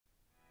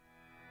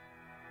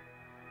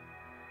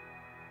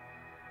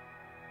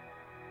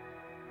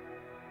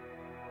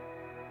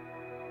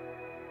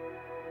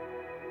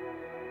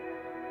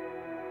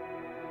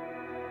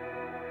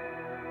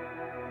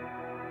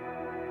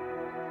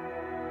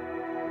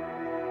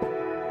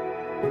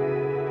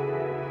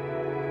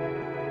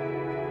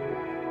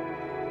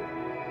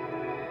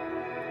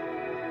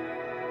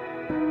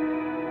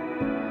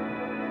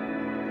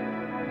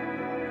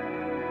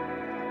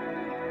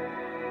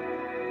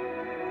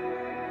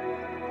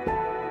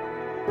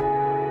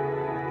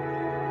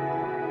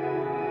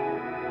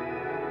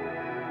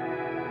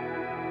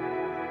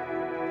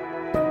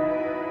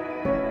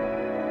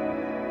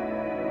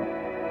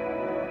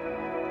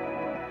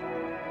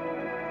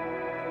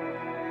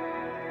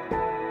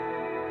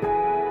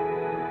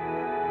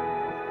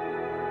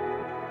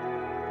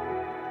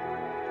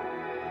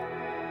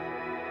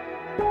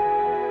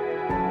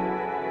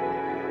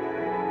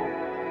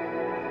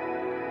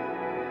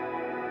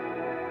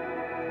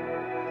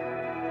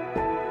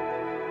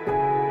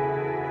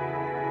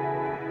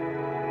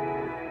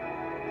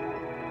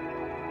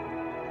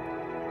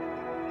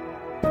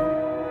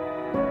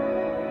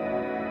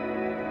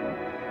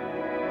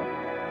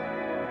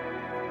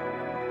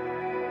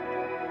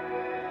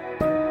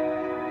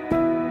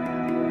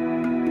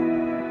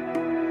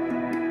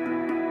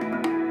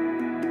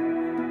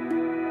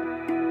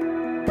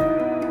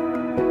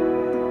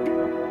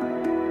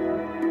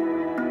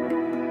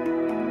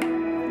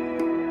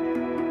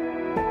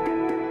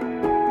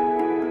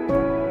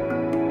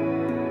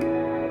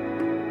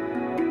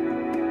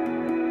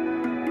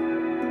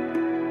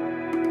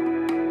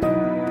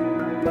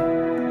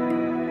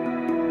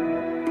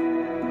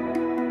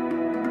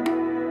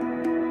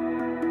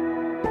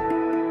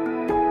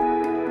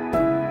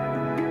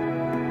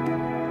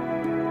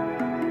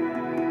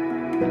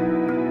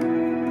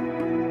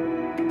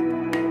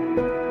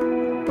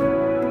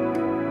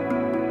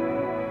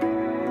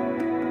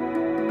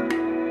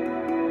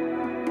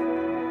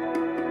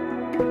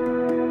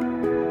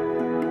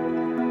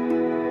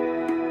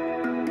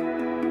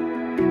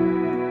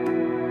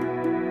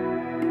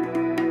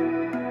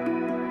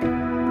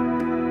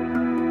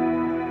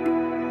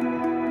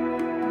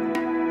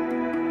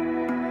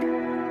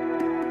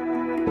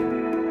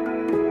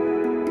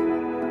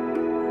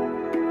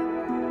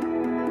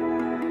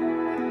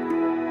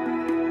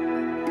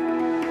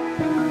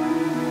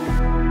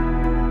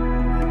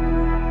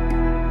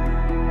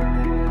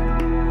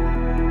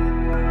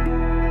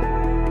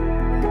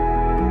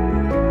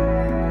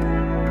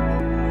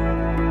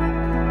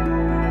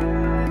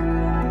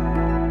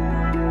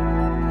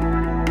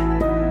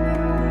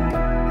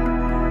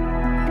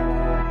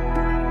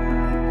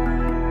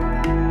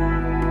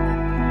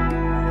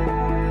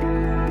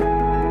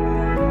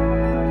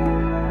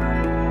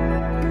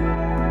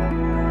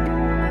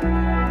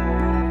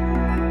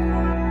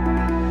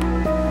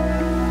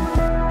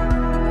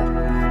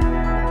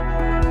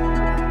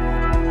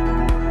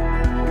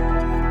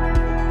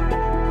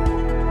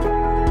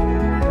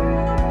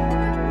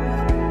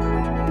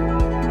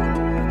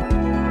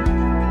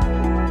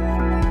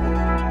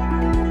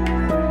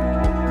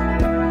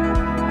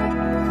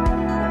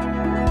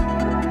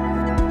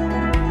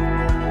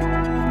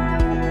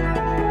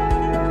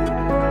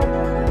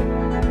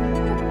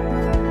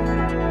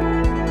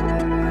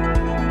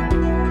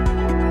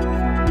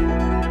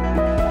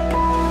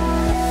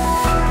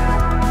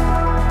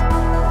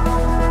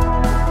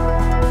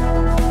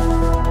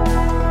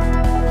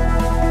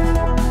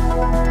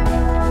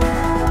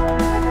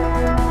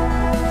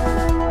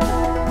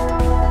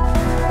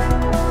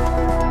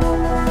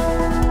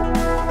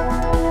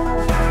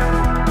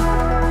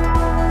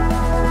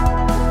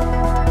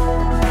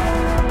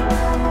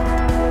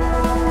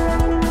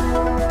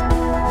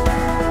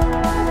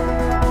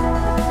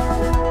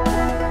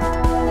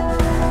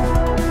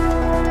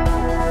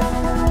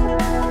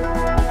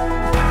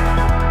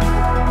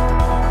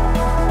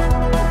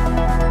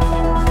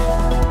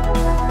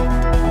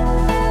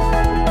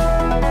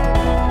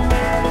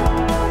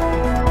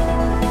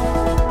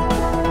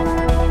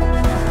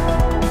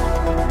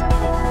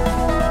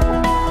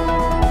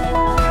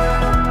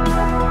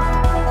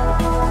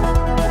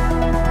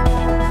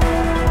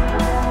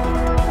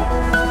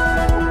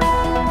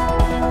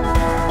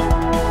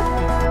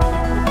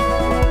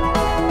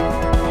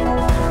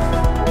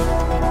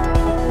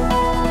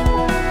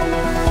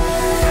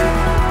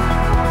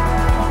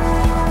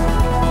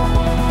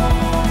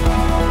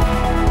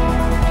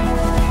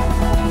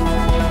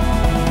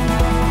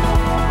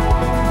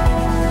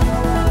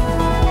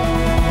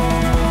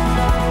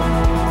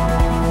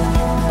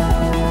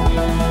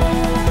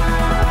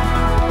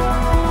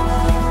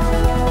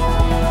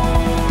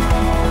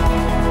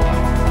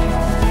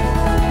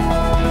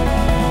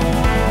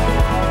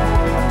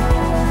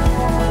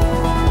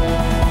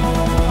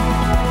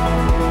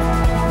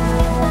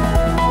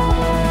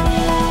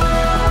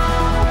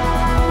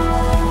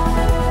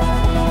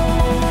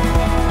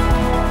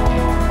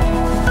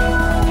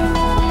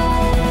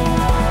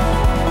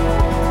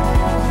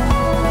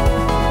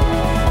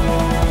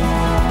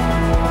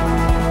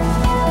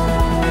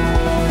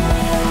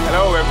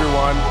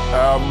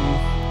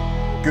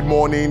Good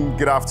morning,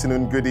 good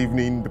afternoon, good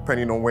evening,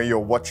 depending on when you're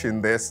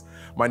watching this.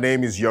 My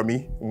name is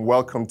Yomi, and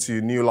welcome to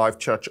New Life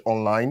Church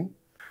Online.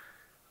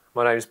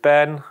 My name is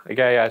Ben.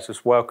 Again, I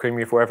just welcome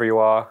you wherever you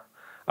are.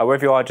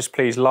 Wherever you are, just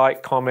please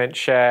like, comment,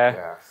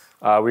 share.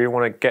 Yes. We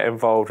want to get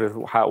involved with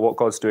what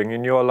God's doing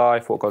in your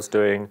life, what God's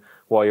doing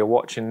while you're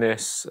watching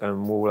this,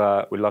 and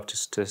we'd love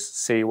just to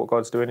see what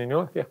God's doing in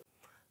your life. Yeah.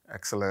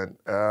 Excellent.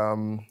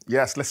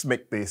 Yes, let's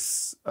make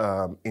this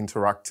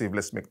interactive.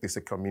 Let's make this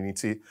a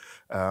community.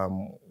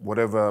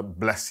 Whatever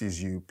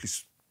blesses you,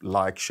 please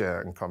like,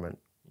 share, and comment.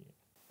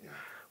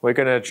 We're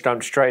going to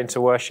jump straight into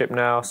worship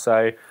now.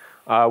 So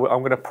I'm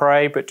going to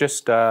pray, but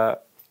just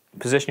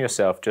position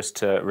yourself just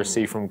to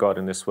receive from God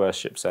in this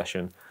worship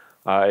session.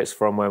 It's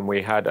from when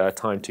we had a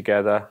time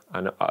together,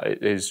 and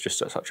it is just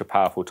such a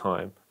powerful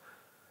time.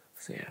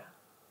 So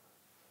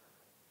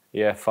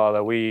yeah,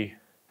 Father, we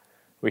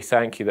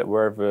thank you that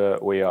wherever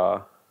we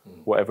are,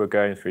 whatever we're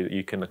going through, that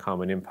you can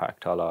come and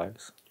impact our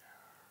lives.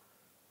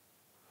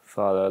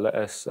 Father, let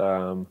us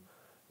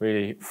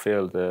really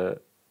feel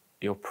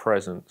your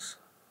presence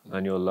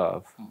and your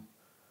love,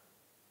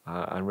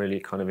 and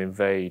really kind of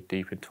invade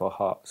deep into our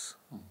hearts.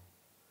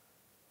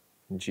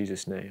 In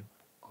Jesus' name,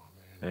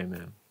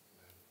 amen.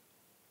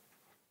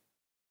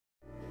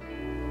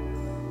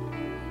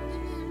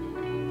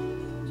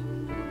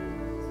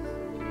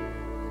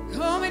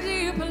 Call me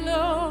deeper,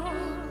 Lord.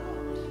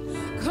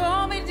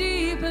 Call me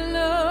deeper,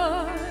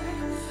 Lord.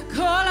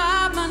 Call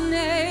out my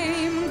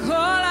name,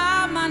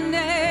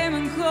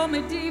 and call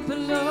me deeper,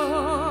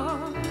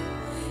 Lord.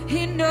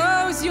 He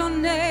knows your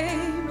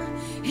name,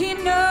 He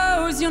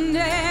knows your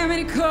name, and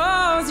He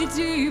calls you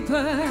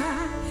deeper.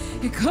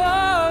 He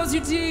calls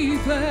you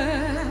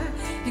deeper.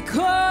 He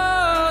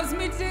calls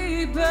me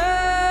deeper.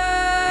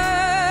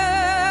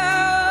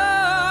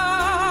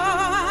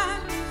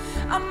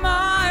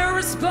 My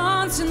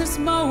response in this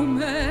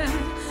moment,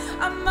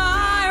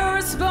 my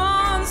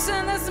response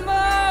in this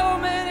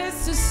moment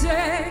is to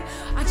say,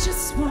 I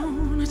just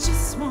want you. I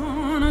just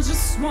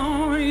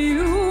want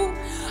you.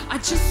 I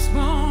just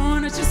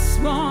want you.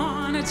 I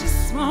just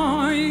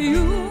want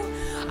you.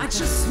 I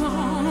just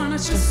want you.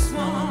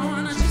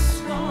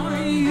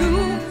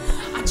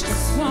 I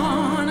just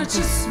want you. I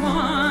just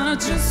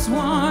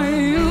want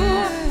you.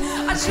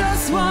 I just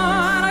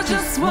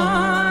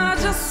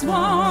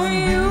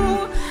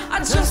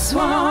want you.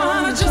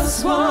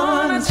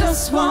 I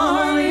just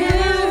want you.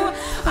 I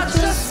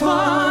just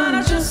want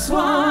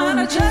you. I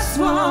just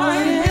want you. I just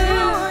want you.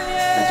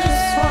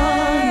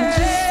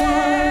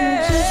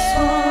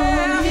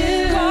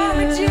 Call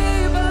me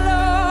deeper,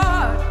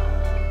 Lord.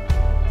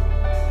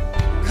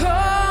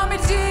 Call me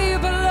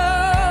deeper,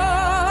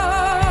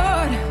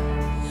 Lord.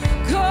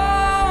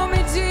 Call me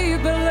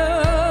deeper, Lord.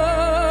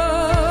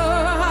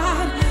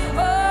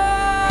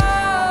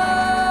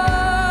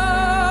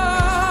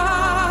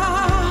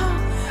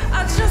 I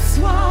just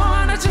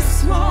want you. I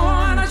just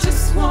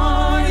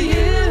want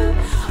you.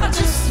 I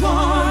just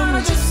want you.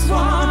 I just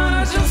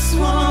want you. I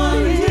just want you.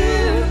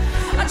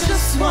 I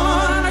just want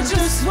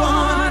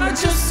you. I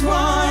just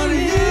want you.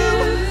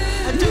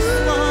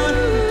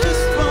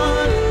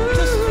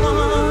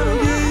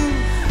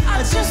 I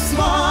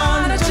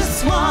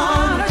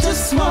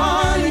just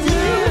want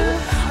you.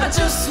 I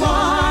just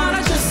want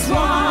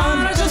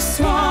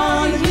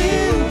you. I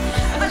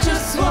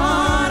just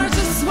want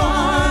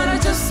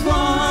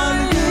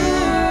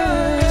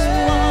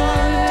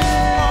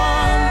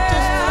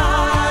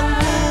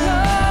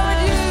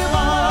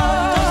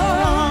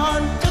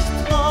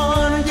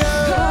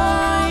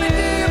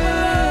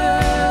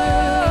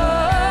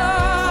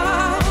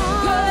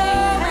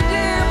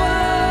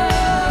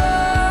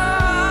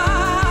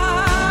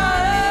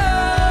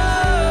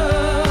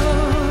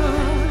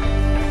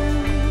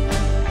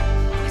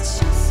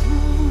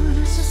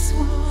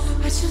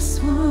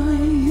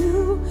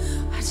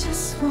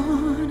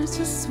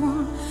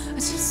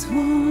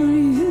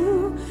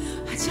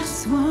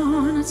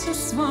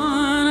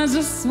I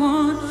just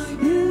want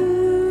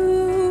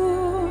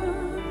you.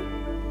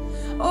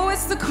 Oh,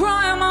 it's the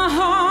cry of my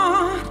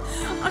heart.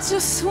 I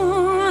just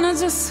want you. I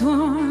just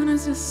want you.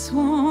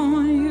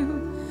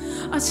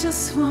 I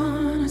just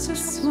want you. I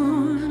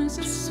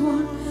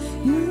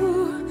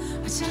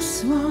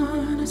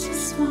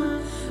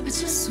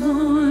just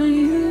want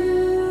you.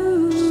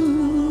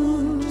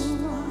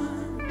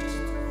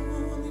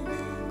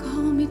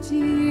 Call me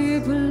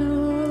deeper,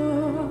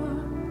 Lord.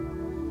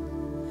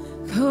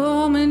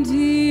 Call me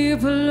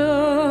deeper,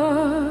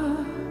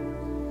 Lord.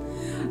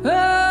 Oh,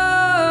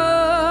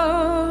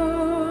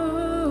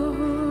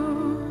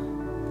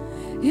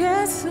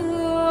 yes,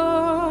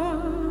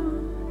 Lord.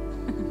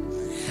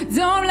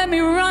 Don't let me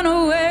run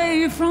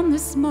away from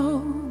this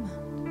moment.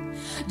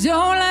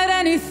 Don't let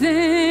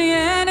anything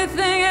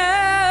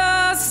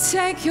else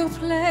take your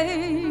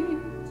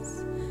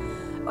place.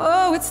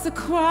 Oh, it's the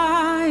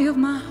cry of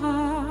my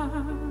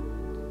heart.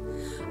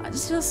 I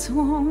just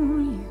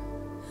want you.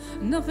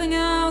 Nothing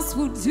else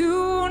will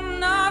do,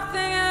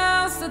 nothing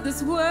else that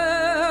this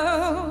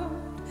world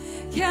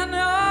can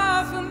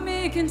offer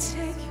me can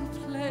take your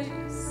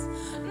place.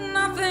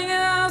 Nothing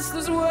else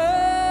this world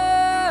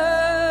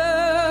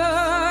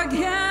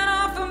can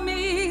offer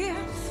me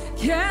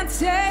can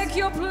take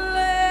your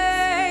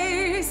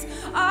place.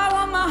 I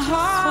want my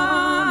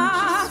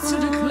heart to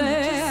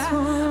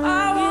declare,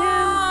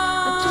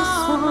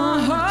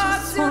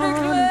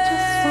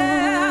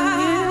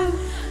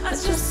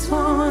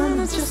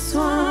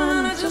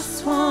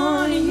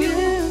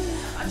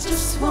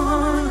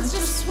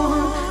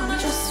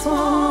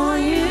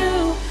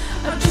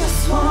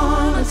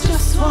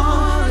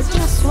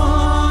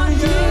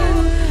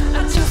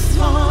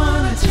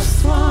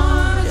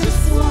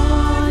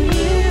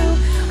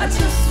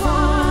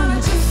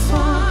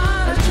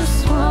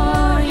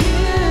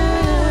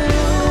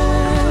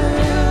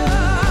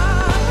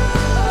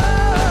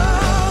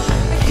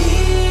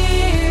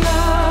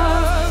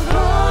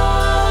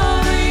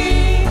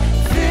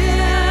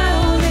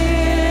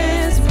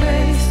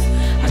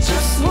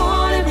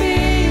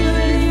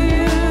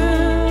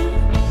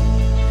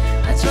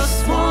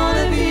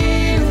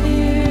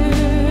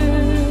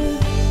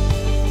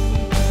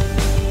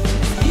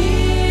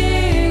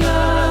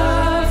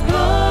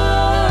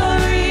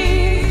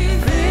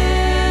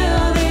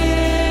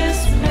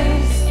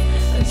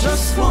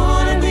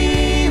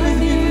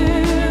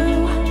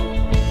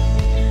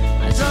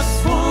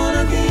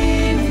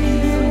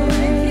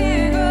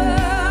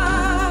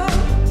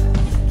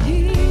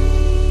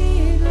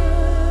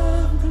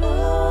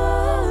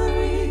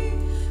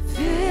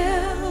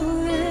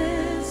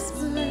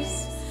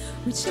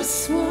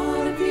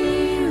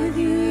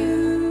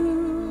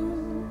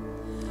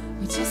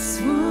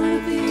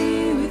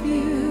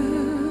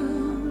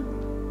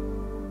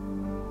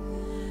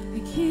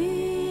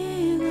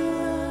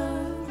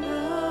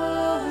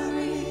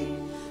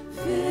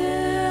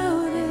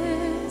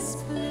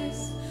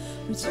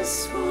 We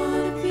just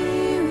wanna be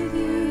with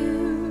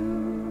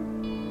you.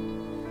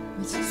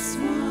 We just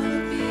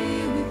wanna be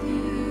with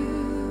you.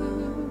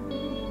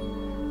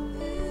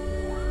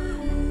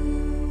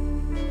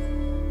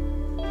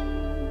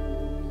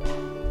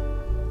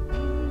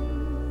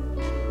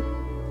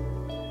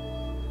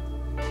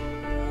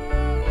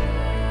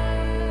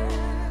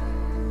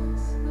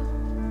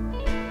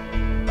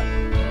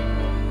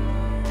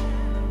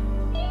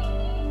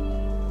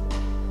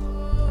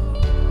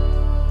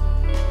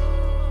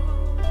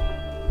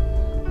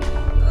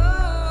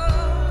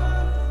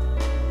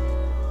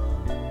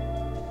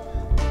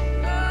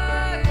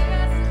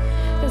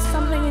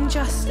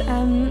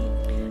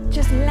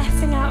 Just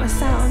letting out a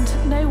sound,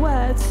 no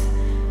words.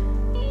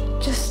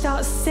 Just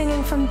start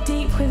singing from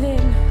deep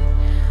within.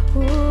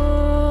 Ooh,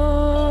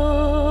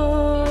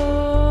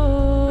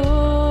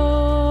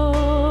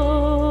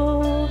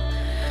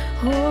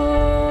 ooh,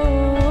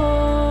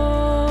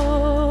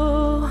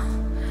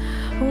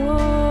 ooh,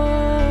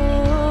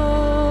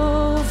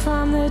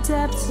 from the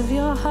depths of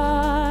your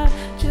heart,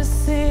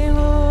 just sing.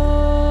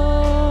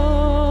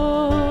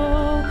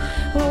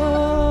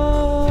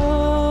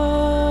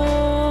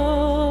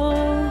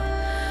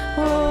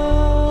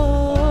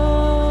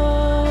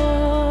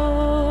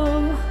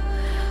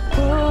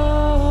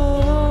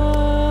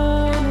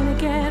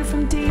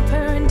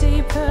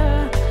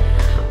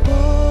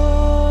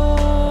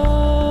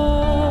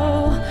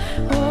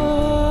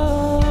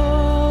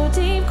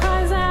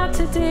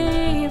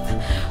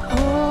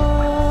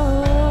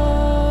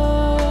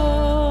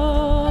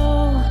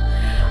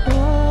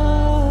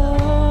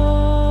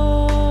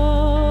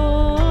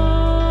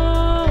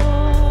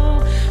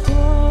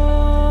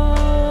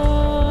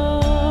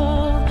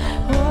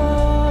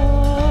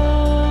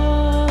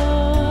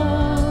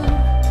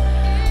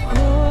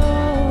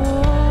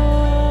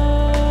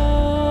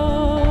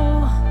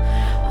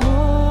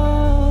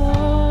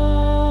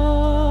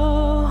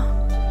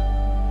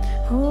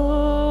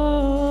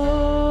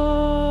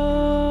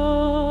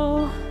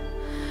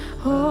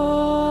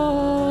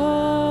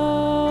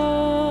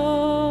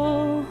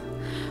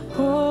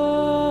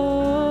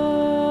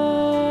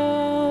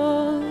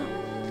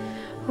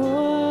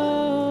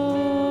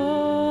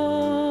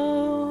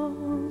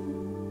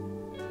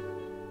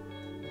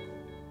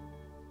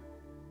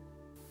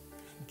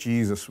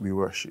 Jesus, we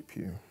worship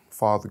you.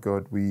 Father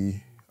God,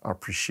 we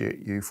appreciate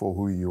you for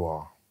who you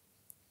are.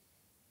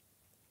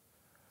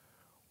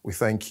 We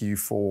thank you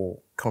for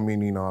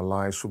coming in our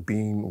lives, for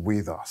being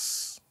with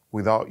us.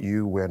 Without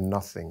you, we're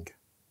nothing.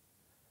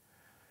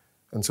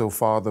 And so,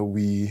 Father,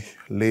 we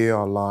lay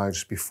our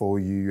lives before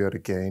you yet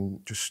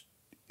again, just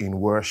in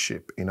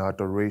worship, in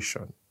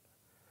adoration,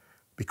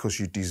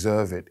 because you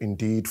deserve it.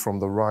 Indeed, from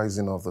the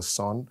rising of the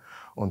sun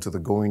unto the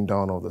going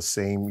down of the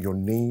same, your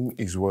name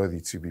is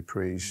worthy to be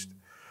praised.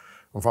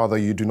 And Father,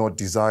 you do not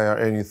desire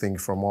anything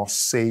from us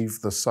save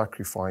the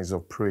sacrifice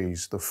of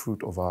praise, the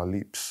fruit of our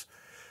lips.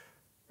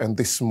 And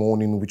this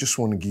morning, we just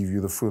want to give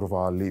you the fruit of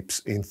our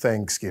lips in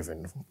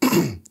thanksgiving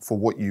for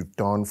what you've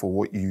done, for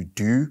what you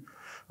do,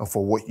 and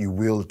for what you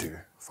will do.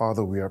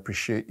 Father, we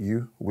appreciate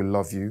you. We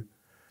love you.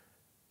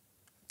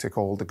 Take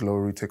all the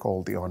glory, take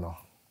all the honor.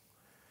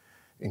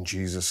 In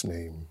Jesus'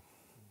 name,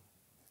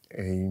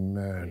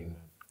 amen.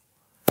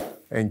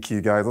 Thank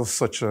you, guys. It was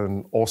such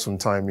an awesome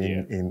time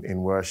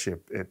in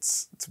worship.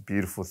 It's a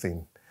beautiful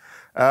thing.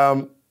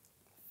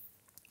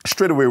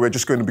 Straight away, we're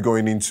just going to be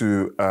going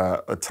into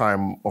a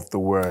time of the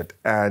word.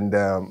 And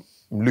I'm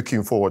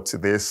looking forward to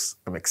this.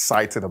 I'm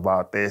excited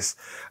about this,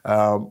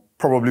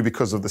 probably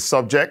because of the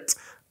subject.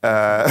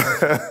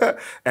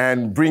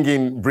 And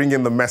bringing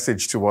the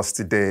message to us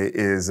today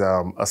is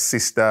a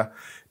sister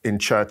in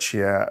church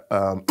here.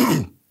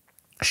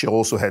 She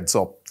also heads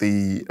up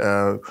the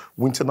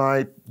winter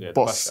night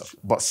bus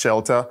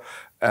shelter.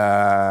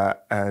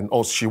 And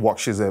also she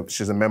works,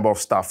 she's a member of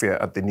staff here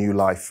at the New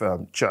Life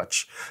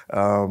Church.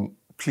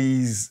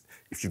 Please,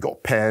 if you've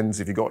got pens,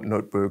 if you've got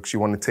notebooks, you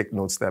want to take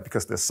notes there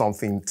because there's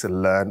something to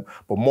learn.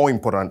 But more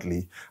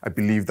importantly, I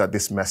believe that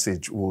this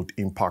message would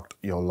impact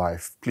your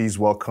life. Please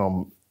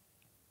welcome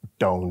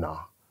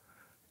Donna.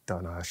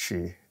 Donna,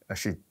 she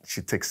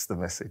takes the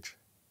message.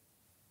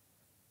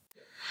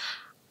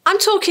 I'm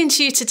talking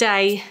to you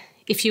today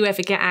if you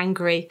ever get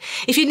angry.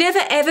 If you never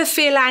ever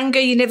feel anger,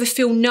 you never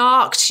feel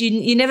narked,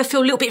 you never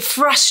feel a little bit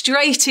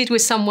frustrated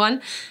with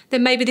someone,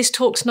 then maybe this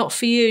talk's not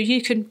for you.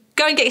 You can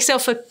go and get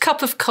yourself a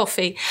cup of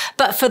coffee.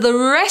 But for the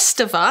rest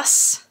of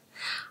us,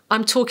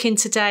 I'm talking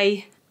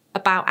today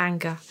about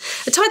anger.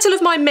 The title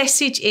of my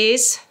message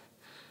is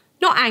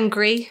Not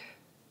Angry,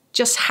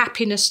 Just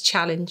Happiness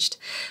Challenged.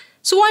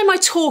 So why am I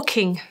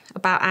talking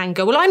about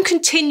anger? Well, I'm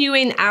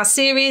continuing our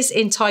series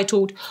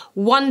entitled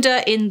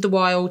Wonder in the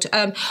Wild,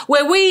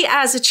 where we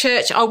as a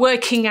church are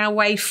working our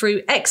way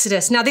through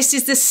Exodus. Now, this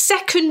is the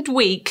second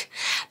week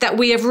that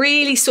we have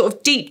really sort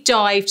of deep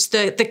dived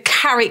the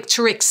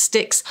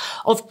characteristics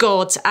of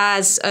God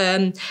as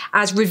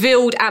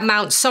revealed at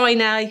Mount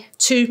Sinai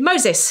to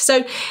Moses. So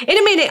in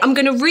a minute, I'm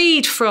going to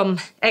read from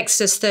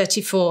Exodus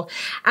 34.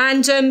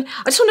 And I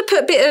just want to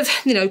put a bit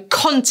of,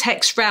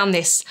 context around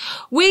this.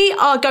 We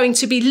are going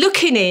to be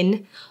looking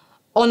in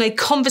on a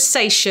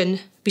conversation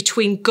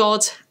between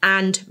God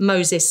and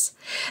Moses.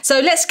 So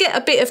let's get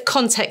a bit of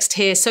context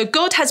here. So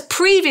God has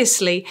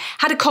previously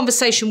had a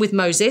conversation with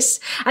Moses.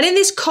 And in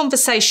this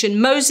conversation,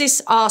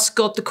 Moses asked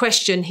God the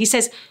question. He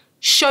says,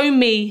 "Show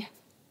me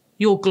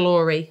your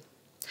glory."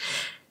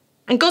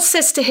 And God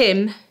says to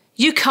him,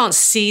 "You can't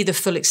see the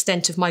full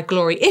extent of my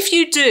glory. If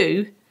you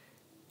do,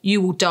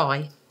 you will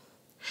die."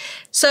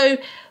 So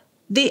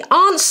the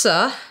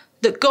answer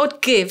that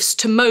God gives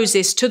to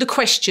Moses to the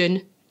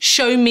question,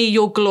 "Show me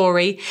your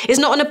glory," is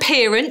not an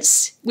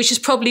appearance, which is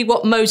probably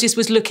what Moses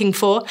was looking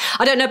for.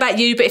 I don't know about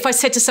you, but if I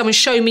said to someone,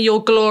 "Show me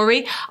your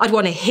glory," I'd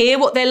want to hear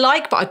what they're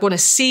like, but I'd want to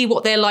see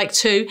what they're like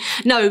too.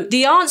 No,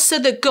 the answer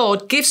that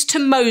God gives to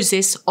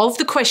Moses of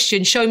the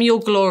question, "Show me your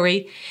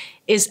glory,"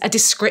 is a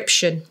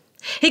description.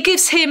 He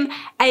gives him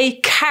a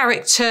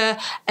character,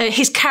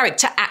 his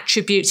character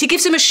attributes. He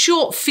gives him a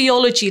short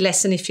theology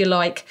lesson, if you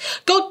like.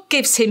 God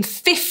gives him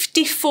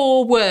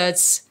 54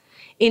 words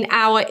in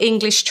our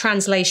English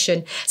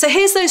translation. So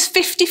here's those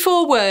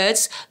 54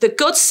 words that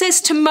God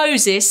says to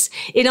Moses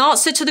in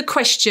answer to the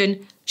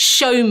question,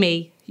 "Show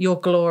me your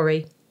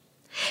glory."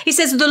 He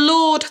says, the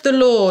Lord,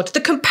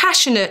 the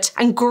compassionate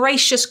and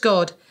gracious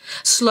God,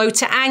 slow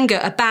to anger,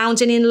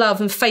 abounding in love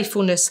and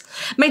faithfulness,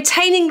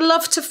 maintaining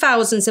love to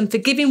thousands and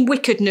forgiving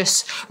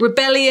wickedness,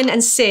 rebellion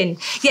and sin.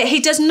 Yet he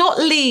does not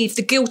leave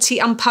the guilty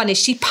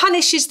unpunished. He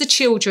punishes the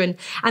children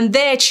and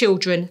their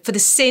children for the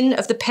sin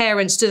of the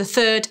parents to the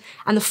third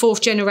and the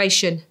fourth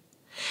generation.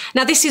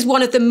 Now, this is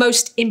one of the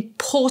most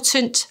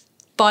important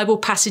Bible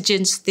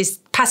passages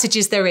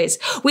there is.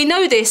 We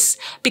know this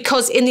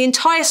because in the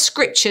entire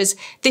scriptures,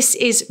 this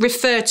is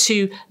referred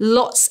to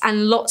lots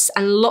and lots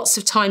and lots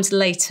of times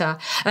later.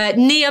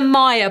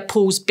 Nehemiah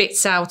pulls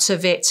bits out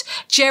of it.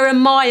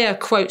 Jeremiah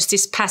quotes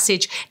this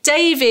passage.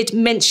 David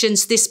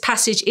mentions this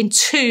passage in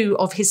 2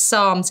 of his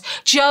Psalms.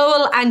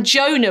 Joel and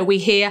Jonah, we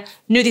hear,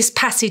 knew this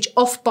passage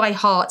off by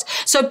heart.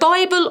 So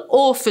Bible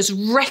authors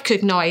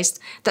recognized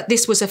that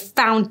this was a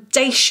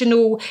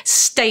foundational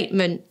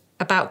statement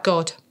about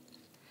God.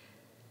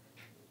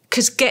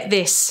 Because get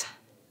this,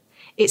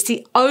 it's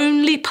the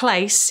only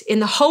place in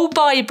the whole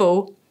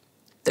Bible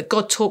that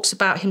God talks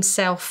about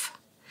himself.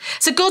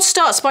 So God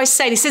starts by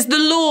saying, he says, the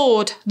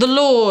Lord, the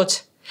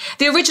Lord.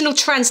 The original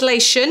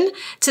translation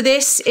to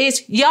this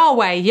is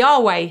Yahweh,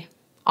 Yahweh,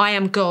 I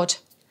am God.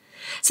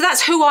 So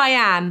that's who I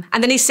am.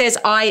 And then he says,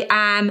 I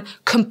am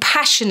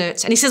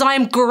compassionate. And he says, I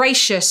am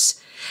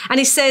gracious. And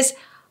he says,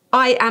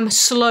 I am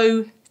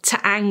slow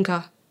to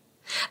anger.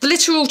 The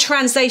literal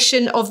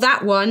translation of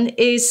that one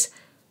is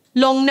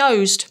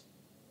long-nosed.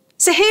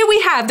 So here we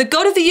have the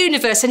God of the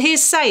universe, and he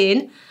is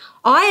saying,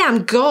 I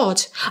am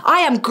God. I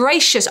am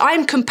gracious. I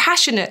am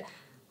compassionate.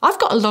 I've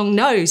got a long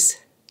nose.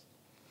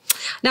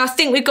 Now, I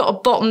think we've got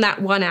to bottom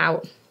that one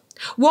out.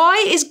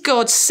 Why is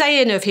God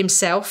saying of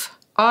himself,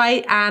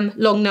 I am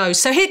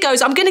long-nosed? So here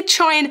goes. I'm going to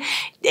try and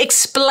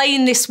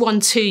explain this one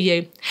to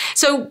you.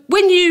 So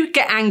when you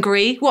get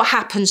angry, what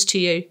happens to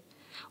you?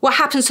 What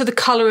happens to the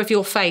colour of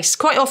your face?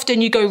 Quite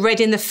often you go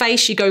red in the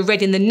face, you go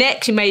red in the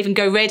neck, you may even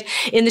go red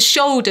in the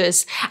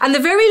shoulders. And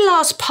the very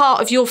last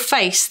part of your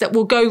face that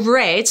will go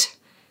red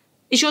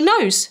is your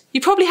nose.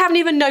 You probably haven't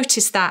even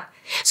noticed that.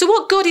 So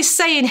what God is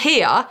saying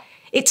here,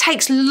 it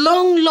takes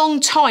long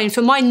time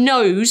for my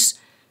nose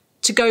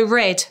to go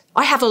red.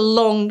 I have a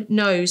long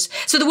nose.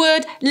 So the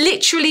word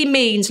literally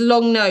means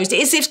long nosed. It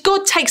is if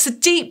God takes a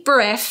deep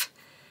breath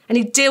and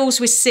he deals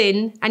with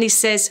sin and he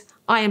says,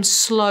 I am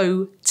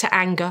slow to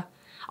anger.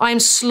 I am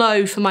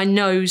slow for my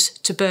nose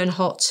to burn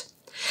hot.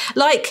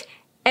 Like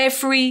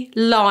every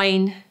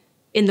line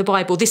in the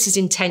Bible, this is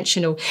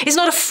intentional. It's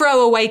not a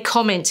throwaway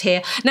comment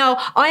here. Now,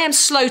 I am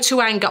slow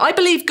to anger. I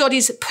believe God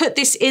has put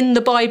this in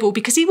the Bible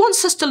because he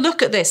wants us to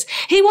look at this.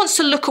 He wants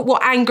to look at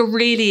what anger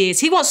really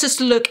is. He wants us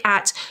to look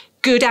at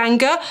good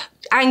anger,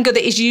 anger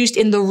that is used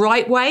in the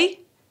right way.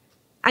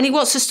 And he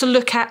wants us to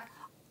look at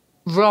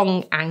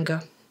wrong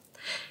anger.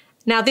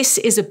 Now, this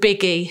is a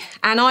biggie,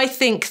 and I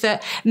think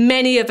that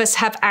many of us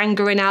have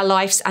anger in our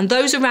lives, and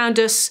those around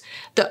us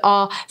that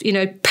are,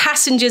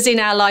 passengers in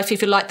our life,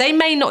 if you like, they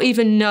may not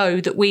even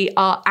know that we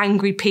are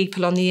angry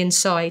people on the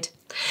inside.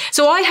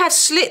 So I have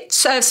split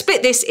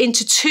this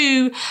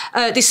into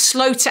this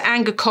slow to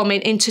anger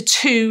comment into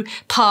 2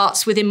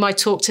 parts within my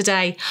talk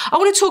today. I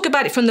want to talk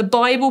about it from the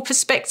Bible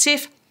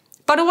perspective,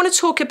 but I want to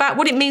talk about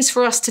what it means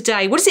for us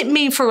today. What does it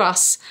mean for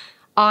us?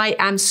 I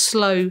am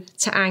slow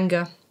to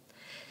anger.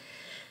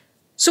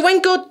 So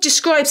when God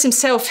describes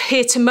himself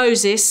here to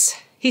Moses,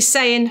 he's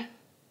saying,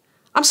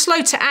 I'm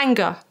slow to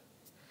anger.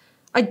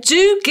 I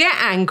do get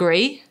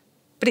angry,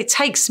 but it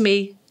takes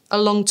me a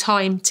long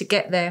time to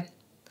get there.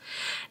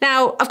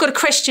 Now, I've got a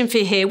question for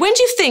you here. When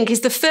do you think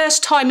is the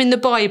first time in the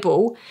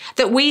Bible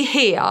that we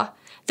hear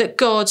that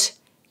God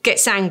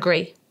gets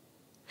angry?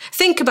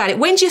 Think about it.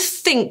 When do you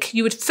think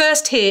you would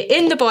first hear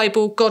in the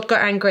Bible God got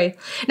angry?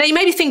 Now, you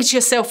may be thinking to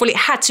yourself, well, it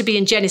had to be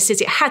in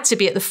Genesis. It had to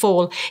be at the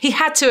fall. He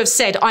had to have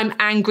said, I'm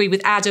angry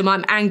with Adam.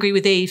 I'm angry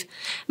with Eve.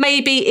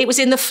 Maybe it was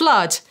in the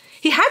flood.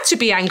 He had to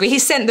be angry. He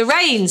sent the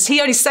rains.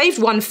 He only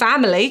saved one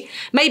family.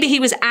 Maybe he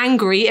was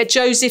angry at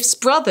Joseph's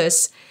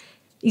brothers.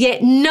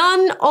 Yet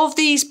none of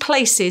these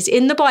places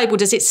in the Bible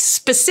does it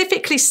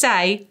specifically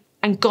say,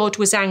 and God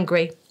was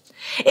angry.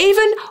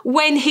 Even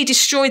when he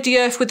destroyed the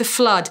earth with the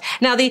flood.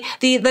 Now, the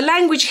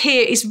language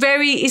here is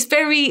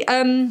very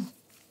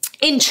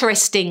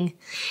interesting.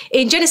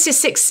 In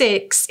Genesis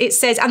 6:6, it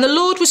says, and the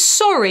Lord was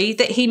sorry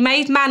that he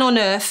made man on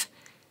earth,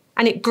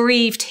 and it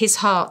grieved his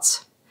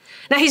heart.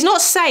 Now, he's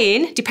not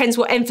saying, depends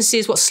what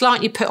emphasis, what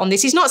slant you put on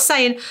this, he's not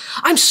saying,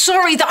 I'm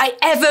sorry that I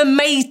ever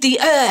made the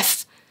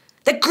earth.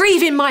 They're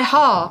grieving my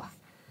heart.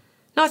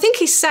 No, I think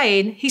he's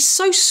saying he's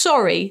so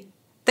sorry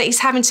that he's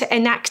having to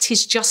enact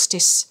his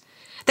justice,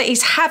 that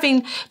he's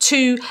having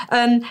to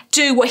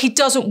do what he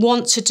doesn't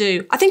want to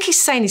do. I think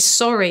he's saying he's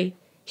sorry.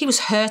 He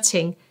was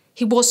hurting.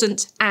 He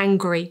wasn't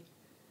angry.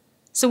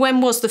 So when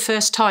was the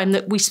first time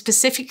that we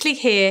specifically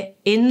hear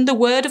in the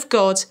word of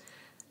God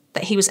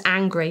that he was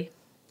angry?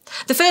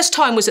 The first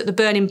time was at the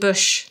burning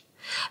bush.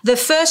 The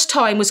first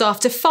time was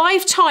after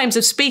 5 times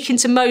of speaking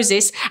to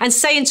Moses and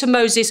saying to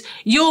Moses,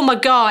 you're my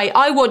guy.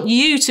 I want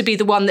you to be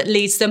the one that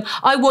leads them.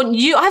 I want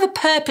you. I have a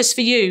purpose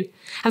for you.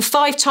 And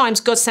 5 times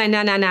God saying,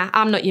 no,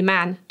 I'm not your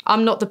man.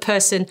 I'm not the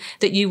person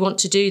that you want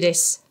to do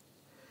this.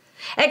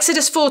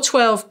 Exodus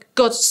 4:12,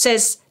 God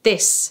says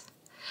this,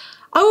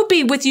 I will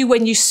be with you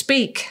when you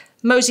speak.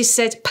 Moses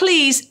said,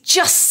 please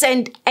just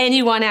send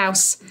anyone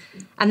else.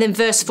 And then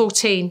verse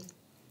 14,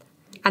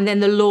 and then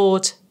the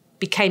Lord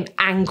became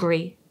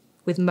angry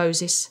with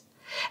Moses.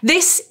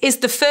 This is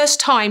the first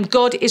time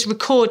God is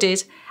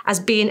recorded as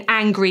being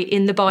angry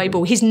in the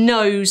Bible. His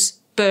nose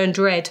burned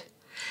red.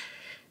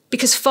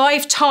 Because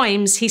 5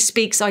 times he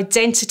speaks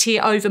identity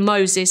over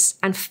Moses,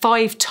 and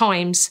 5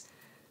 times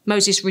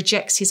Moses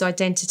rejects his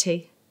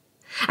identity.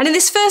 And in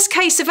this first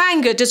case of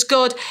anger, does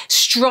God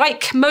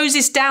strike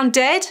Moses down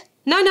dead?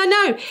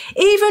 No.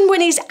 Even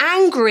when he's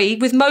angry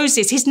with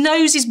Moses, his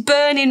nose is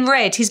burning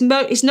red. His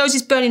nose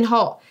is burning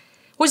hot.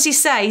 What does he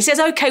say? He says,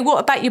 okay, what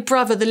about your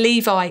brother, the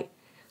Levite?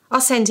 I'll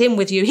send him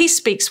with you. He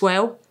speaks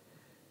well.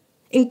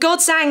 In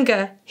God's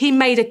anger, he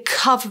made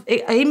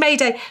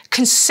a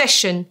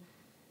concession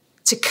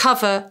to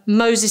cover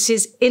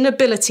Moses'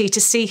 inability to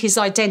see his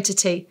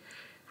identity.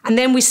 And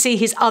then we see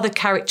his other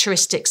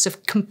characteristics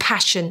of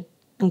compassion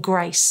and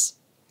grace.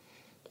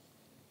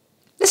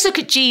 Let's look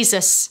at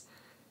Jesus.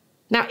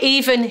 Now,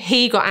 even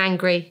he got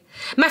angry.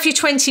 Matthew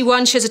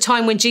 21 shows a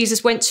time when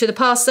Jesus went to the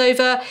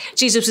Passover.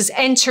 Jesus was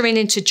entering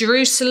into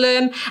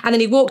Jerusalem, and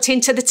then he walked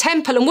into the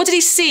temple. And what did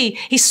he see?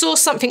 He saw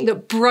something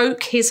that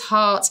broke his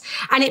heart,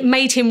 and it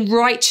made him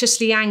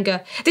righteously angry.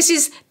 This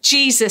is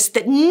Jesus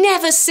that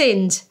never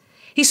sinned.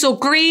 He saw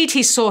greed,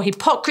 he saw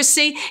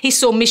hypocrisy, he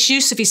saw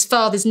misuse of his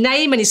father's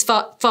name and his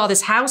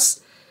father's house.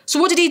 So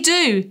what did he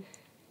do?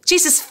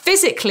 Jesus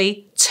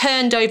physically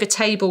turned over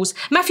tables.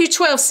 Matthew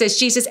 12 says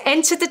Jesus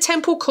entered the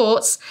temple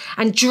courts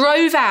and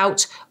drove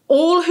out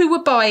all who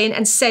were buying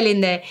and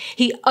selling there.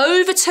 He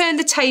overturned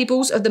the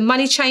tables of the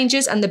money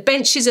changers and the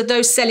benches of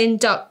those selling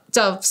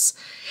doves.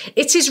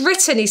 It is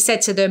written, he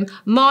said to them,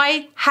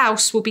 my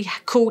house will be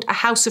called a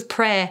house of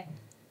prayer,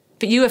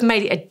 but you have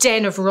made it a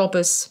den of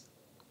robbers.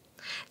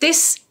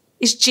 This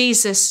is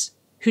Jesus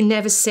who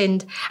never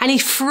sinned, and he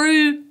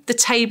threw the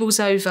tables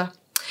over.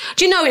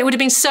 Do you know, it would have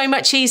been so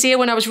much easier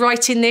when I was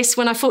writing this,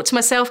 when I thought to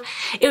myself,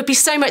 it would be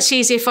so much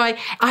easier if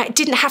I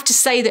didn't have to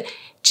say that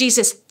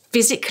Jesus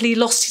physically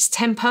lost his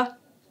temper.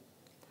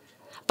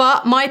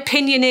 But my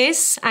opinion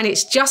is, and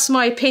it's just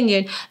my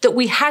opinion, that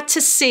we had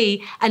to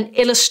see an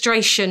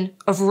illustration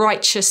of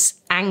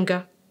righteous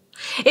anger.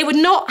 It would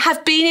not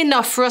have been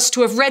enough for us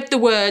to have read the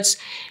words,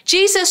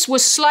 Jesus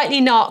was slightly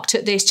narked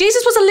at this.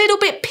 Jesus was a little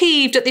bit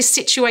peeved that this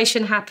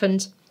situation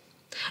happened.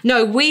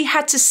 No, we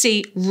had to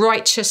see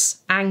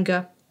righteous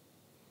anger.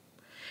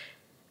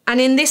 And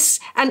in this,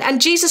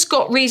 and Jesus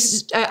got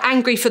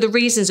angry for the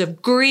reasons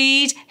of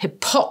greed,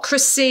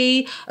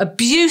 hypocrisy,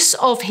 abuse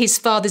of his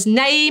father's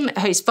name,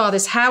 his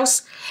father's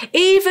house.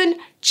 Even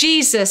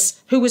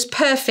Jesus, who was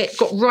perfect,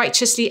 got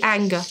righteously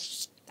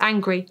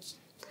angry.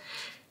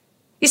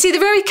 You see, the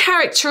very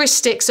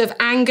characteristics of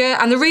anger,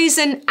 and the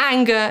reason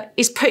anger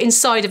is put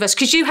inside of us,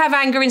 because you have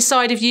anger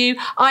inside of you,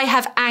 I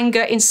have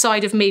anger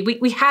inside of me.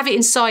 We have it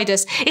inside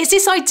us. It's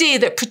this idea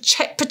that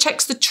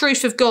protects the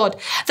truth of God,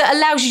 that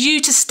allows you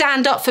to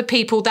stand up for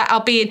people that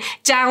are being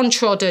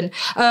downtrodden.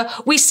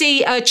 We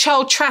see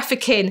child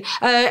trafficking.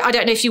 I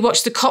don't know if you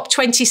watched the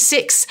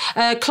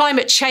COP26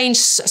 climate change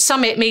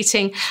summit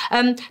meeting.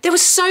 There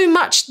was so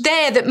much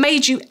there that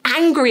made you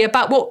angry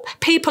about what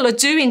people are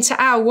doing to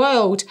our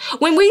world.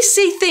 When we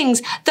see see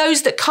things,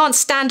 those that can't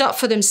stand up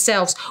for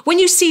themselves, when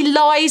you see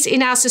lies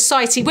in our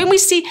society, when we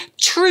see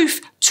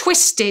truth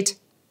twisted,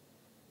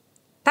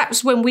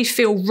 that's when we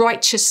feel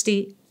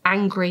righteously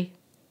angry.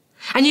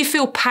 And you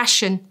feel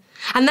passion.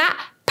 And that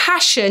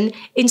passion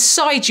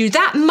inside you,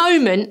 that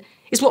moment,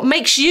 is what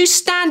makes you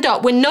stand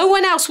up when no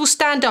one else will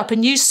stand up,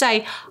 and you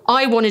say,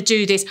 I want to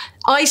do this.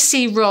 I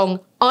see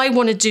wrong. I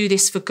want to do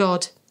this for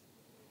God.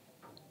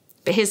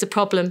 But here's the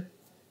problem.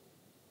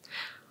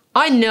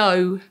 I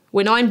know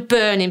when I'm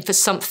burning for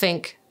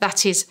something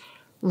that is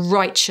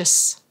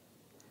righteous.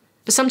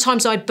 But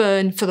sometimes I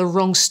burn for the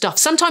wrong stuff.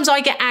 Sometimes I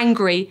get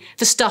angry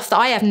for stuff that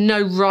I have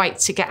no right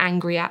to get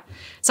angry at.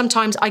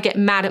 Sometimes I get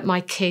mad at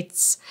my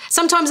kids.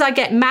 Sometimes I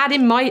get mad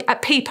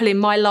at people in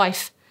my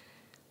life.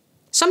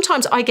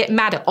 Sometimes I get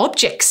mad at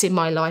objects in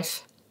my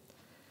life.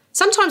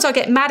 Sometimes I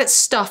get mad at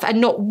stuff, and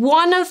not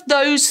one of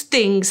those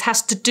things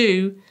has to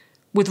do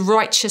with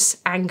righteous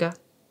anger.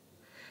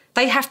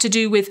 They have to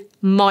do with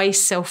my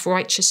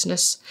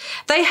self-righteousness.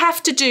 They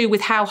have to do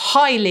with how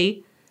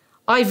highly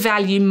I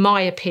value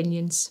my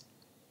opinions.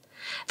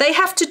 They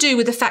have to do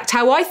with the fact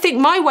how I think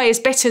my way is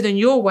better than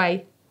your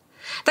way.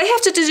 They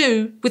have to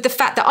do with the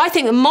fact that I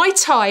think that my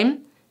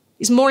time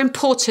is more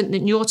important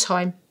than your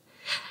time.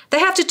 They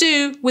have to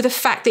do with the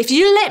fact that if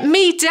you let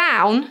me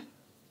down,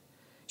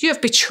 you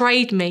have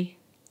betrayed me.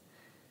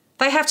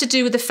 They have to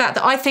do with the fact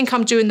that I think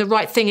I'm doing the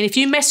right thing, and if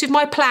you mess with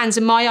my plans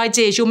and my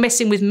ideas, you're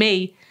messing with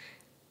me.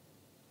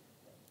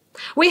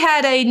 We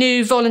had a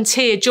new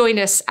volunteer join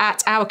us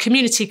at our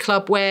community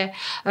club where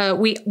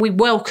we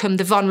welcome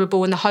the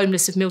vulnerable and the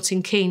homeless of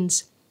Milton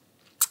Keynes.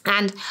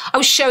 And I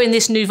was showing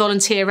this new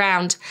volunteer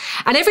around.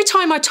 And every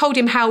time I told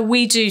him how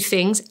we do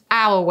things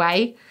our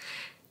way,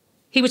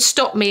 he would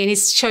stop me and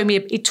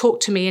he'd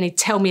talk to me and he'd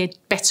tell me a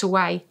better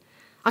way.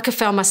 I could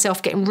feel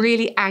myself getting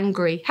really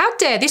angry. How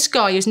dare this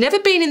guy who's never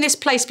been in this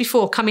place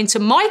before come into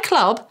my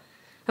club?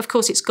 Of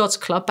course, it's God's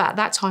club, but at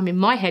that time in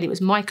my head, it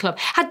was my club.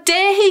 How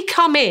dare he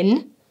come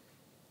in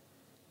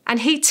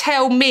and he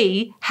tell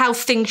me how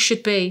things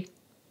should be?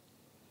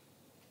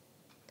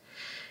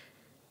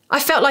 I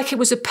felt like it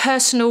was a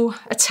personal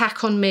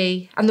attack on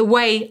me and the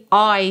way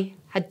I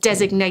had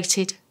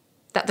designated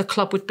that the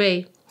club would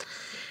be.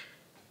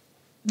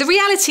 The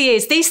reality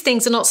is these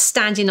things are not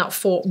standing up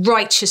for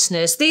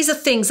righteousness. These are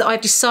things that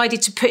I've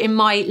decided to put in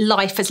my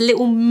life as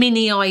little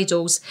mini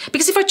idols.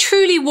 Because if I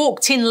truly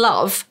walked in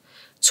love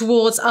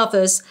towards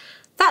others,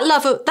 that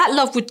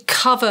love would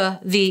cover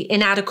the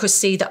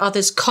inadequacy that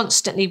others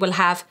constantly will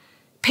have.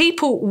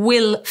 People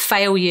will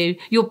fail you.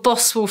 Your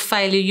boss will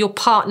fail you. Your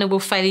partner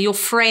will fail you. Your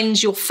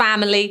friends, your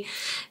family,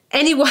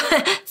 anyone,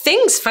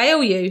 things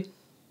fail you.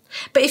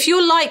 But if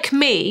you're like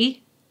me,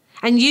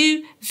 and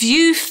you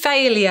view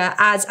failure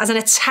as an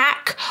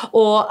attack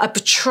or a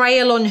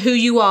betrayal on who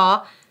you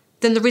are,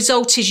 then the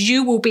result is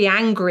you will be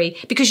angry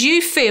because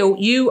you feel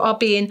you are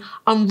being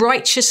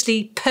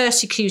unrighteously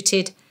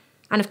persecuted.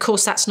 And of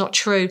course, that's not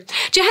true.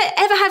 Do you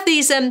ever have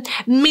these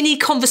mini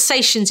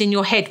conversations in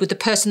your head with the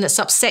person that's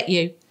upset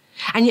you?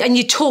 And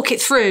you talk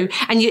it through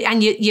and you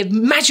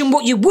imagine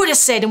what you would have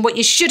said and what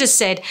you should have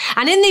said.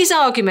 And in these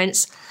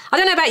arguments, I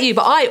don't know about you,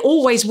 but I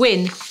always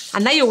win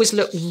and they always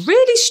look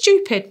really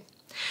stupid.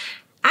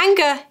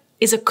 Anger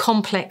is a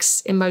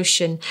complex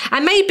emotion.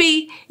 And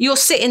maybe you're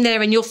sitting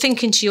there and you're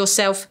thinking to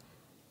yourself,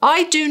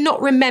 I do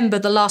not remember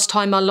the last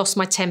time I lost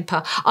my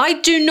temper. I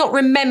do not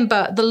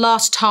remember the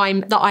last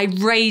time that I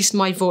raised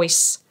my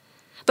voice.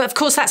 But of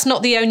course, that's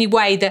not the only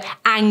way that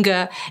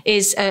anger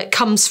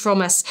comes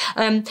from us.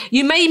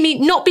 You may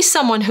not be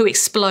someone who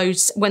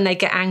explodes when they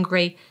get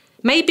angry.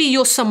 Maybe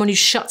you're someone who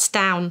shuts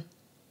down.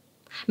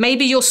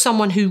 Maybe you're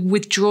someone who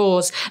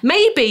withdraws.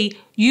 Maybe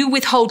you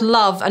withhold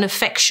love and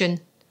affection.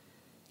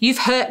 You've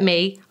hurt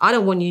me. I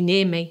don't want you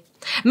near me.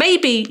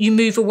 Maybe you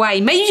move away.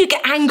 Maybe you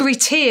get angry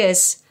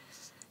tears.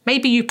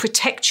 Maybe you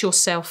protect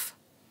yourself.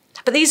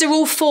 But these are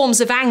all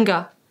forms of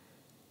anger,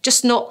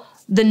 just not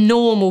the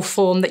normal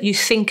form that you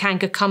think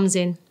anger comes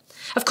in.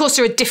 Of course,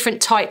 there are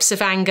different types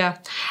of anger,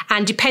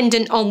 and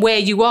dependent on where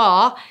you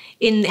are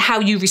in how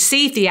you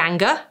receive the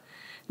anger,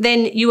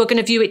 then you are going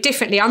to view it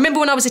differently. I remember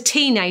when I was a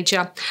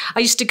teenager, I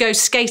used to go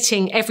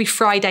skating every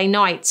Friday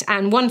night.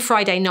 And one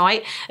Friday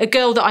night, a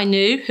girl that I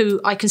knew, who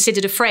I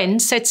considered a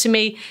friend, said to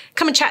me,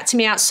 come and chat to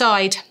me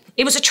outside.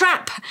 It was a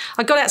trap.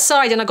 I got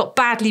outside and I got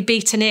badly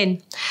beaten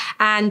in.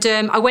 And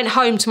I went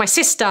home to my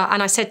sister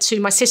and I said to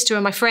my sister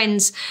and my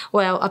friends,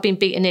 well, I've been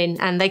beaten in.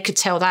 And they could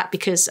tell that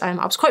because I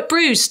was quite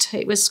bruised.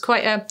 It was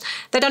quite,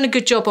 they'd done a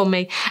good job on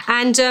me.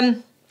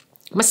 And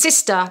my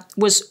sister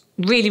was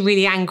really,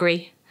 really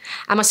angry.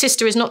 And my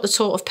sister is not the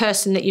sort of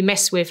person that you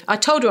mess with. I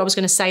told her I was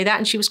going to say that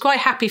and she was quite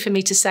happy for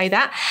me to say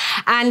that.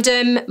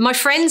 And my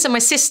friends and my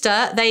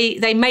sister,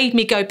 they made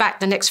me go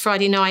back the next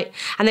Friday night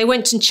and they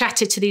went and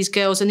chatted to these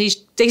girls, and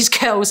these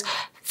girls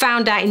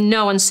found out in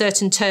no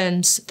uncertain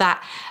terms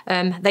that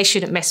they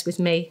shouldn't mess with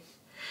me.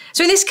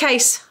 So in this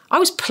case, I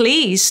was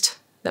pleased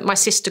that my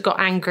sister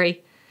got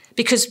angry.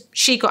 Because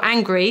she got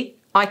angry,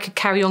 I could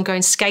carry on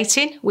going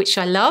skating, which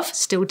I love,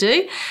 still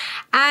do.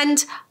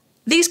 And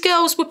these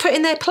girls were put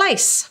in their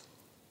place.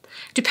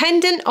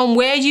 Dependent on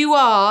where you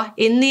are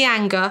in the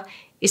anger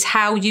is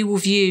how you will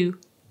view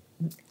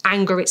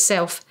anger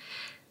itself.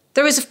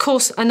 There is, of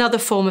course, another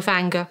form of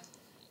anger.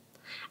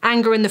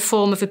 Anger in the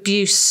form of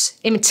abuse,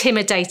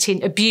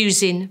 intimidating,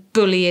 abusing,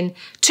 bullying.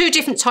 Two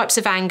different types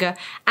of anger.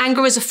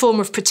 Anger as a form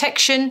of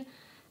protection,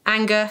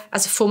 anger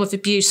as a form of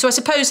abuse. So I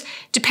suppose,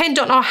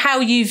 dependent on how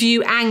you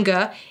view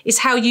anger is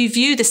how you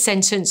view the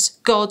sentence,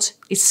 God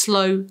is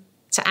slow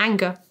to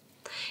anger.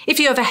 If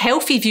you have a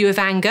healthy view of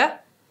anger,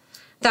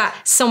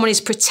 that someone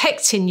is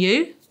protecting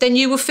you, then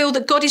you will feel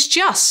that God is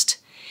just.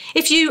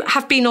 If you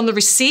have been on the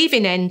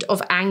receiving end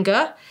of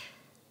anger,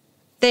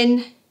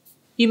 then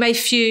you may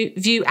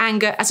view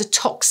anger as a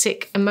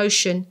toxic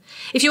emotion.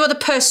 If you are the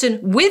person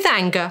with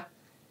anger,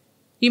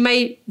 you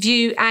may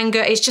view anger,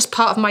 it's just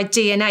part of my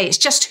DNA. It's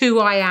just who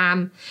I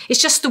am.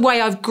 It's just the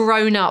way I've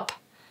grown up.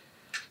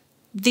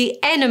 The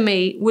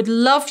enemy would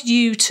love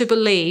you to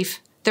believe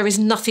there is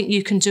nothing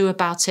you can do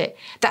about it.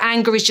 That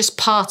anger is just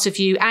part of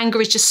you. Anger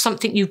is just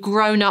something you've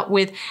grown up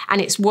with, and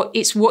it's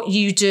what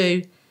you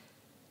do.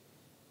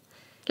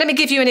 Let me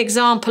give you an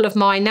example of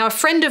mine. Now, a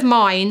friend of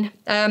mine,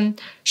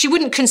 she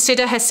wouldn't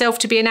consider herself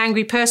to be an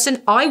angry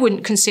person. I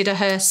wouldn't consider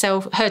her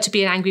to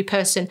be an angry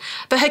person.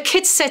 But her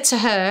kids said to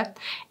her,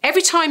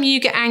 every time you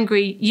get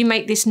angry, you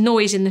make this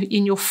noise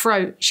in your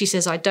throat. She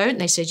says, I don't.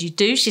 They said, you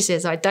do. She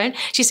says, I don't.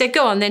 She said,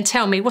 go on, then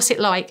tell me, what's it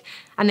like?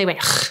 And they went,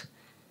 ugh.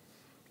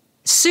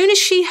 As soon as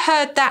she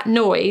heard that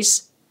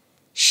noise,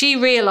 she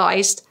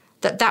realised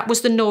that that was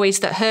the noise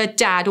that her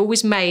dad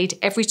always made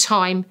every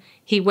time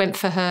he went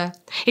for her.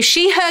 If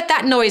she heard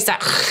that noise,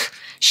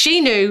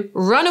 she knew,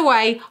 run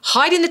away,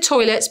 hide in the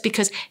toilets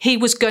because he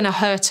was going to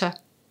hurt her.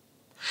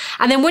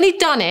 And then when he'd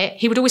done it,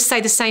 he would always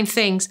say the same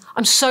things.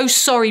 I'm so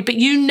sorry, but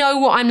you know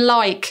what I'm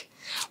like.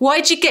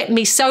 Why'd you get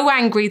me so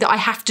angry that I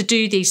have to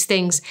do these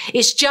things?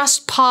 It's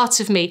just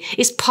part of me.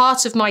 It's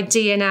part of my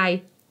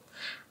DNA.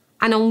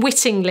 And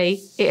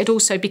unwittingly, it had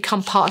also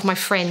become part of my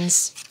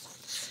friends.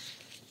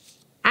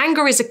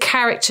 Anger is a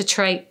character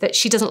trait that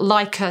she doesn't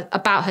like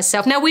about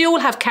herself. Now, we all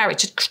have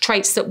character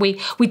traits that we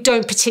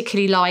don't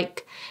particularly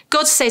like.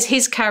 God says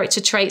his character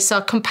traits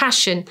are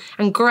compassion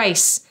and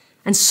grace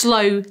and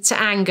slow to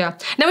anger.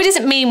 Now, it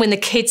doesn't mean when the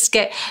kids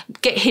get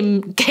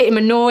him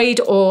annoyed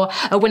or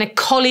when a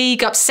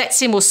colleague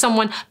upsets him or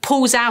someone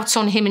pulls out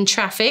on him in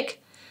traffic.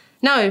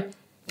 No,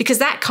 because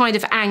that kind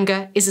of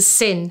anger is a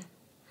sin.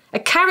 A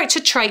character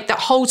trait that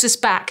holds us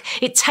back.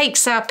 It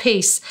takes our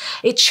peace.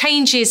 It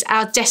changes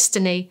our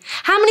destiny.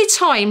 How many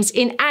times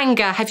in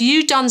anger have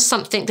you done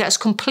something that has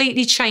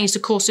completely changed the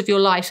course of your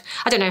life?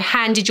 I don't know,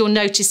 handed your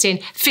notice in,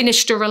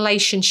 finished a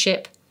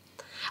relationship.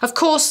 Of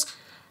course,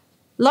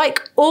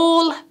 like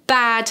all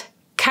bad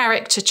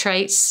character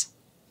traits,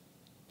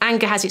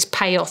 anger has its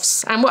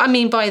payoffs. And what I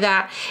mean by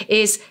that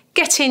is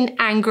getting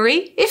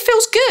angry. It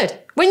feels good.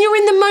 When you're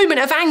in the moment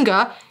of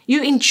anger,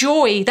 you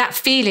enjoy that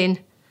feeling.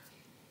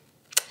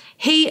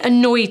 He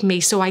annoyed me,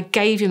 so I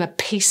gave him a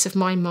piece of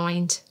my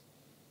mind.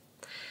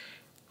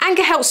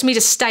 Anger helps me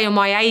to stay on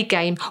my A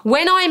game.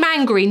 When I'm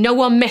angry, no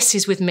one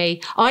messes with me.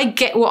 I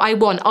get what I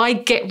want. I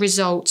get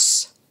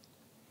results.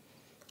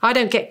 I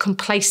don't get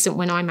complacent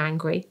when I'm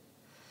angry.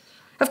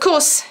 Of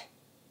course,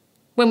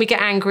 when we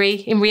get angry,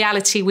 in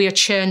reality, we are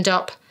churned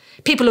up.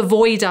 People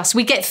avoid us.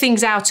 We get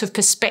things out of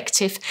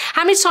perspective.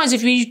 How many times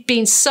have you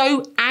been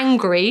so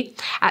angry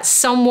at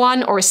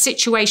someone or a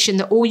situation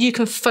that all you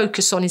can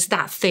focus on is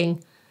that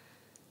thing?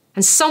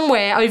 And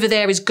somewhere over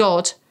there is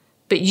God,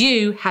 but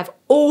you have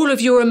all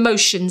of your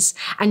emotions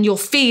and your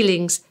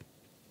feelings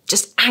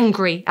just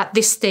angry at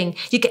this thing.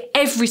 You get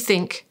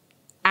everything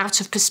out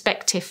of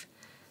perspective.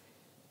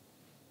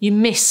 You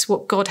miss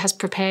what God has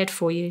prepared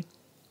for you.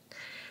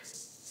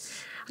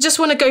 I just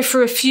want to go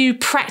through a few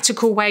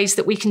practical ways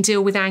that we can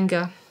deal with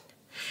anger.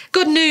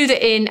 God knew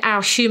that in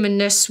our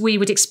humanness we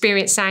would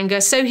experience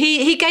anger, so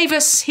he gave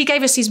us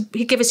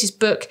his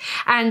book,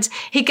 and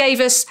he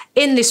gave us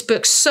in this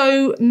book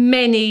so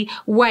many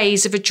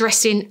ways of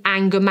addressing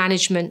anger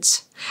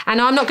management. And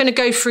I'm not going to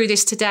go through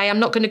this today. I'm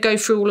not going to go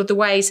through all of the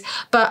ways,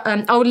 but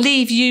I'll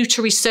leave you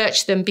to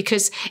research them,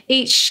 because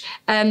each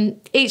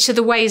of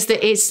the ways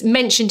that is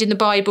mentioned in the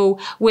Bible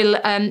will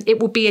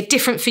be a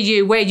different for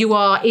you where you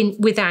are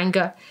with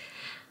anger.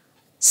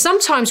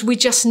 Sometimes we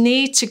just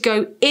need to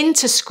go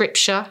into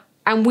Scripture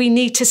and we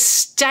need to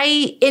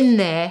stay in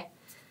there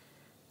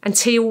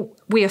until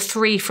we are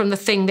free from the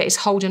thing that is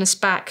holding us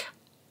back.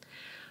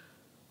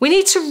 We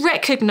need to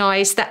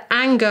recognise that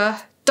anger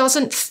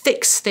doesn't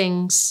fix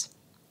things.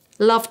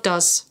 Love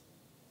does.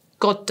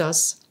 God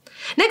does.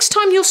 Next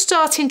time you're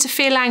starting to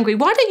feel angry,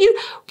 why don't you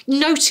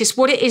notice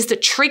what it is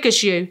that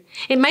triggers you?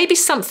 It may be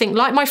something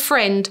like my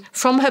friend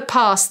from her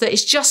past that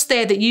is just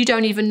there that you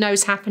don't even know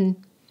has happened.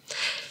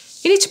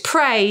 You need to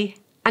pray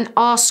and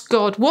ask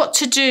God what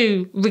to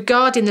do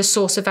regarding the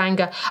source of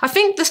anger. I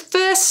think the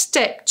first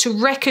step to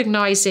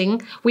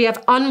recognising we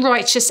have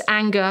unrighteous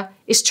anger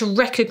is to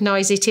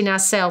recognise it in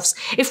ourselves.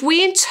 If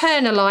we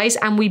internalise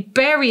and we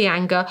bury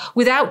anger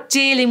without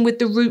dealing with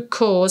the root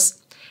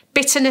cause,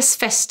 bitterness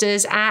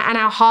festers and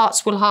our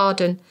hearts will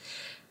harden.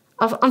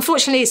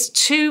 Unfortunately, it's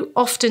too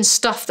often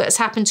stuff that has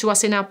happened to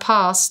us in our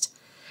past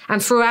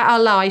and throughout our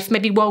life,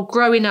 maybe while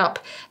growing up,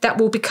 that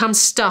will become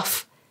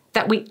stuff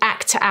that we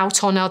act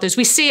out on others.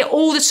 We see it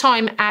all the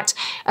time at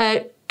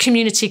a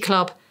community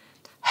club.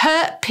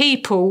 Hurt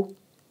people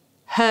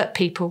hurt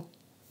people.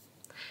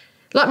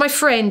 Like my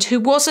friend who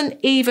wasn't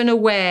even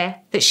aware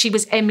that she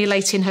was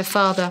emulating her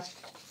father.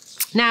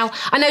 Now,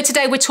 I know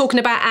today we're talking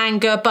about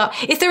anger, but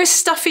if there is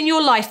stuff in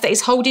your life that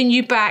is holding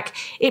you back,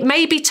 it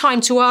may be time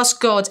to ask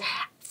God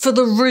for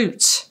the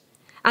root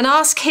and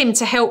ask him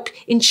to help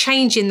in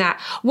changing that.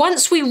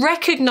 Once we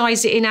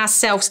recognize it in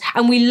ourselves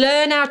and we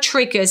learn our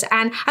triggers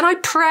and I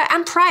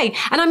pray.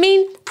 And I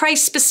mean, pray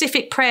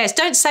specific prayers.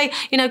 Don't say,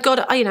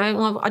 God, I don't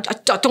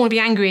want to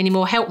be angry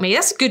anymore. Help me.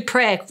 That's a good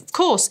prayer, of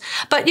course.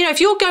 But, if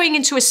you're going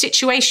into a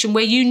situation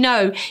where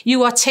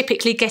you are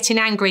typically getting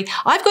angry,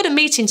 I've got a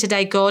meeting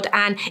today, God,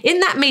 and in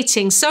that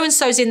meeting,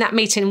 so-and-so's in that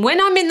meeting. When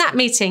I'm in that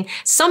meeting,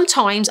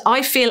 sometimes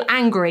I feel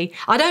angry.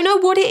 I don't know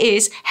what it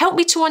is. Help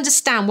me to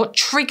understand what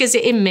triggers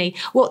it in me,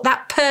 what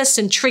that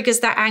person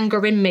triggers that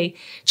anger in me.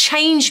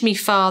 Change me,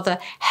 Father.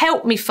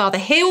 Help me, Father.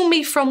 Heal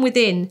me from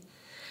within.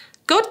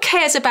 God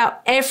cares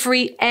about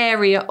every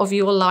area of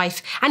your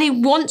life and he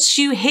wants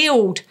you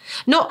healed,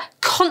 not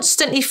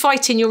constantly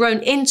fighting your own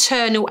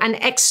internal and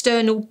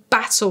external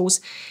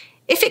battles.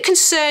 If it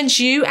concerns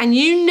you and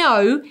you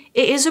know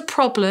it is a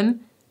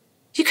problem,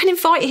 you can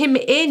invite him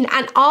in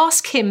and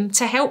ask him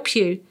to help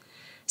you.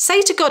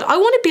 Say to God, I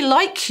want to be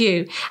like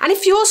you. And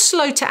if you're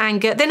slow to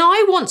anger, then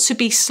I want to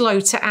be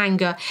slow to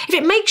anger. If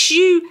it makes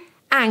you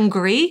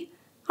angry,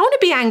 I want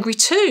to be angry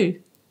too.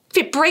 If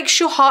it breaks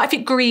your heart, if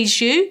it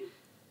grieves you,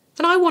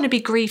 then I want to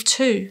be grieved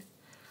too.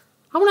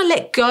 I want to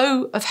let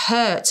go of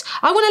hurt.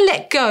 I want to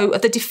let go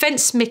of the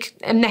defense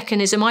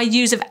mechanism I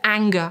use of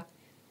anger,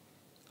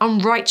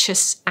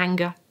 unrighteous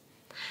anger.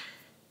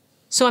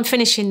 So I'm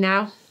finishing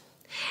now.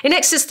 In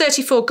Exodus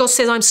 34, God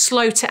says, I'm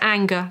slow to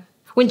anger.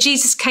 When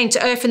Jesus came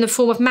to earth in the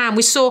form of man,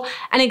 we saw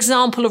an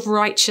example of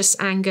righteous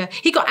anger.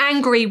 He got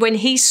angry when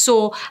he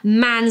saw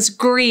man's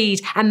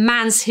greed and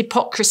man's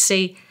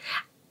hypocrisy,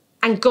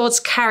 and God's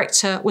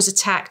character was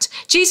attacked.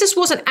 Jesus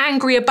wasn't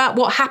angry about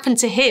what happened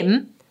to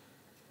him.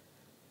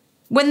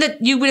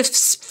 You would have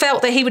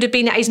felt that he would have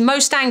been at his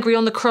most angry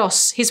on the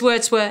cross. His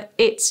words were,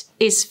 it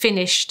is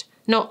finished,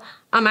 not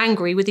I'm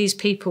angry with these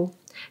people.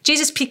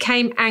 Jesus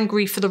became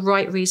angry for the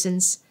right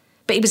reasons.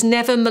 But he was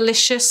never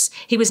malicious,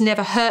 he was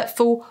never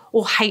hurtful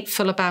or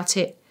hateful about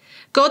it.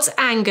 God's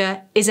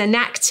anger is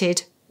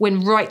enacted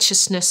when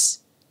righteousness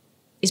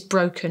is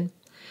broken.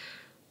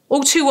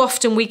 All too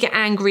often we get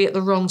angry at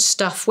the wrong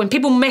stuff, when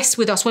people mess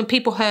with us, when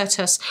people hurt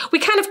us. We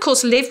can, of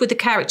course, live with the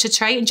character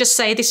trait and just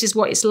say, this is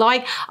what it's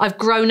like, I've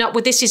grown up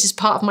with this is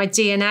part of my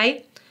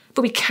DNA.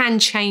 But we can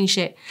change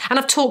it. And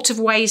I've talked of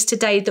ways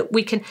today that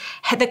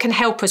that can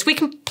help us. We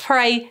can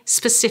pray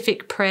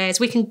specific prayers.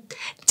 We can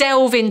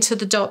delve into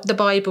the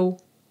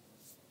Bible.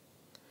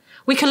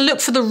 We can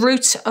look for the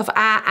root of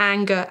our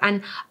anger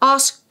and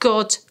ask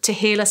God to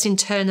heal us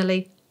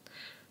internally.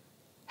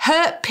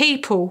 Hurt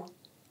people.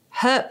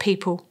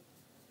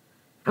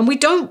 And we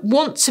don't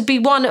want to be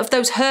one of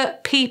those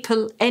hurt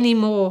people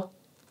anymore.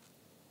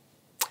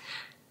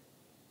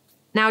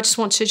 Now I just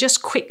want to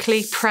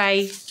quickly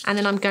pray and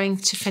then I'm going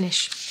to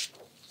finish.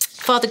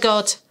 Father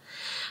God,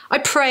 I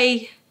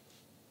pray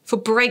for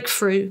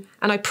breakthrough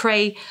and I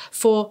pray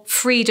for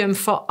freedom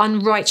for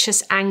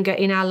unrighteous anger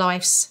in our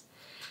lives.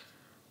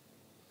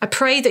 I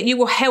pray that you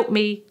will help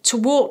me to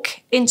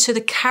walk into the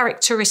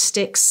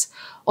characteristics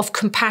of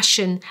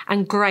compassion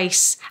and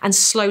grace and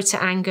slow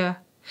to anger.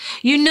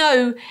 You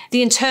know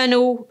the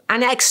internal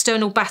and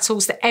external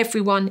battles that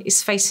everyone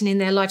is facing in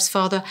their lives,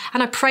 Father.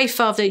 And I pray,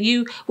 Father, that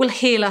you will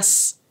heal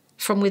us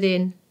from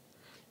within.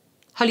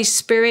 Holy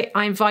Spirit,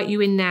 I invite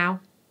you in now.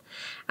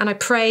 And I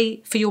pray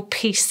for your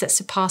peace that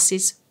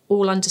surpasses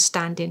all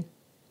understanding.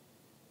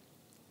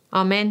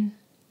 Amen.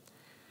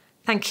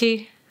 Thank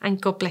you and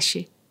God bless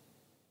you.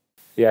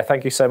 Yeah,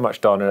 thank you so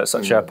much, Donna. It's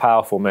such a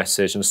powerful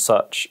message and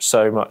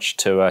so much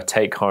to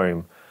take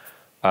home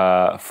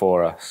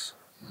for us.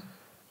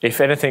 If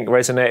anything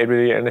resonated with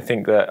you,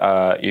 anything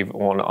that you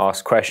want to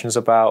ask questions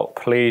about,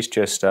 please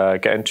just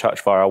get in touch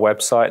via our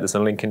website. There's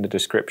a link in the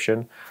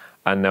description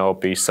and there'll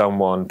be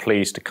someone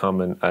pleased to come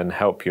and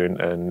help you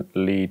and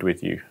lead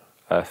with you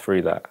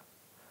through that.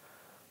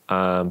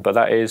 But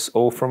that is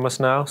all from us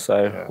now.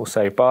 So We'll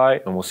say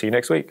bye and we'll see you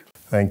next week.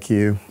 Thank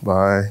you.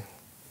 Bye.